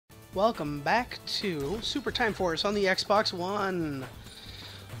Welcome back to Super Time Force on the Xbox One.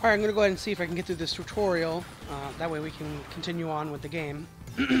 Alright, I'm going to go ahead and see if I can get through this tutorial. That way we can continue on with the game.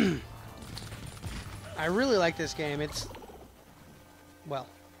 I really like this game. It's... well.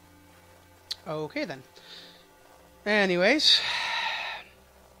 Okay then. Anyways.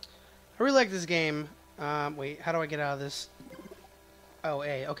 I really like this game. Wait, how do I get out of this? Oh,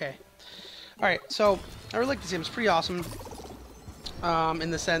 A, okay. Alright, so I really like this game. It's pretty awesome. In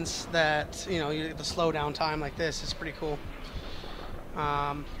the sense that, you know, the slowdown time like this is pretty cool.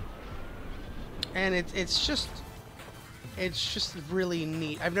 And it's just really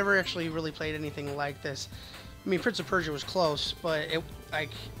neat. I've never actually really played anything like this. I mean, Prince of Persia was close, but it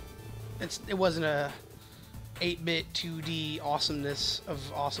wasn't a 8-bit 2D awesomeness of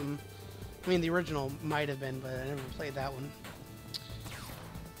awesome. I mean, the original might have been, but I never played that one.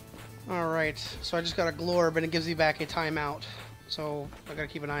 Alright, so I just got a glorb and it gives me back a timeout. So I gotta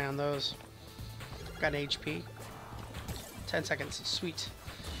keep an eye on those. Got an HP. 10 seconds. Sweet.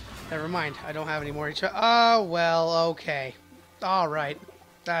 Never mind. I don't have any more HP. Oh, well, okay. Alright.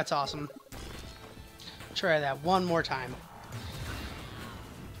 That's awesome. Try that one more time.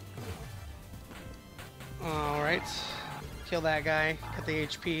 Alright. Kill that guy. Get the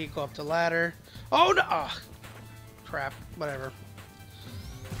HP. Go up the ladder. Oh, no! Oh, crap. Whatever.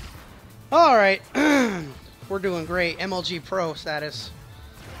 Alright. We're doing great. MLG Pro status.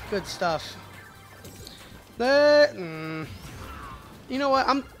 Good stuff. You know what?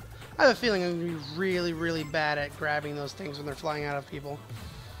 I have a feeling I'm going to be really, really bad at grabbing those things when they're flying out of people.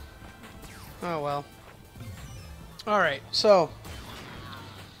 Oh, well. Alright, so.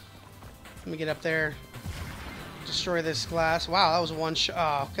 Let me get up there. Destroy this glass. Wow, that was one shot.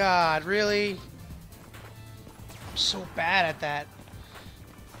 Oh, God, really? I'm so bad at that.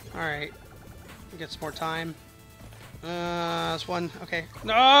 Alright. Get some more time. That's one. Okay.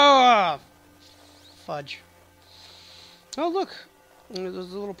 No! Fudge. Oh, look. There's a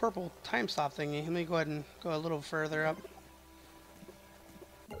little purple time stop thingy. Let me go ahead and go a little further up.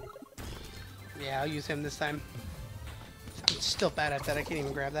 Yeah, I'll use him this time. I'm still bad at that. I can't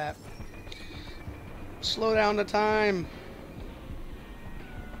even grab that. Slow down the time.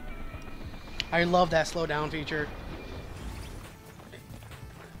 I love that slow down feature.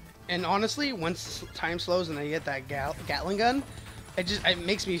 And honestly, once time slows and I get that Gatling gun, it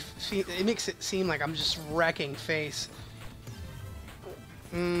makes it seem like I'm just wrecking face.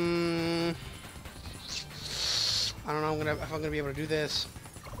 I don't know if I'm gonna be able to do this.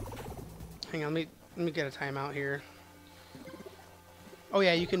 Hang on, let me get a timeout here. Oh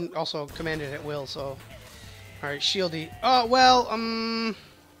yeah, you can also command it at will. So, all right, shieldy. Oh well,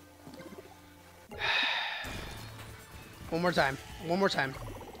 one more time. One more time.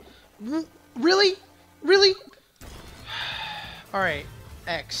 Really? Really? Alright.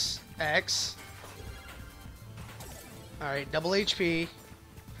 X. Alright, double HP.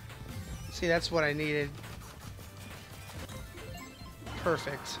 See, that's what I needed.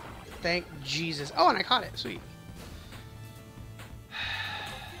 Perfect. Thank Jesus. Oh, and I caught it. Sweet.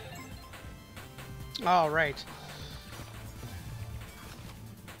 Alright.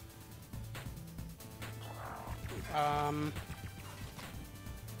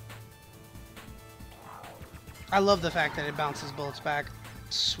 I love the fact that it bounces bullets back.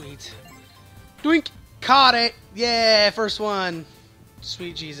 Sweet. Doink! Caught it! Yeah, first one.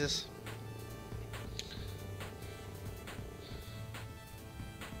 Sweet Jesus.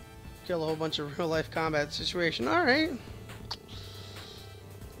 Kill a whole bunch of real-life combat situation. Alright.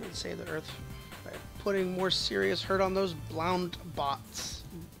 Let's save the Earth by putting more serious hurt on those blound bots.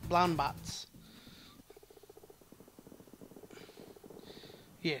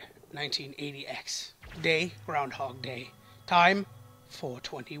 Yeah, 1980X. Day, Groundhog Day. Time,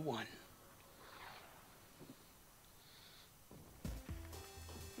 4:21.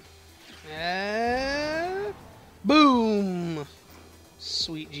 Boom!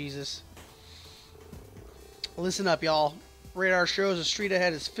 Sweet Jesus. Listen up, y'all. Radar shows the street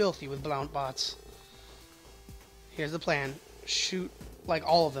ahead is filthy with blount bots. Here's the plan. Shoot like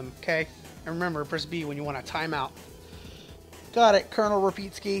all of them, okay? And remember, press B when you want a timeout. Got it, Colonel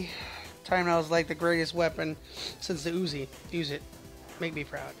Rapitsky. Timeout is like the greatest weapon since the Uzi. Use it. Make me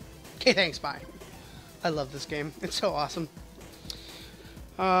proud. Okay, thanks, bye. I love this game. It's so awesome.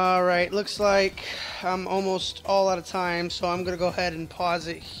 Alright, looks like I'm almost all out of time, so I'm going to go ahead and pause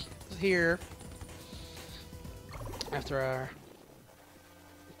it here. After our...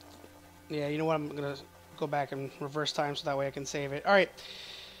 yeah, you know what? I'm going to go back and reverse time so that way I can save it. Alright.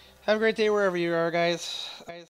 Have a great day wherever you are, guys.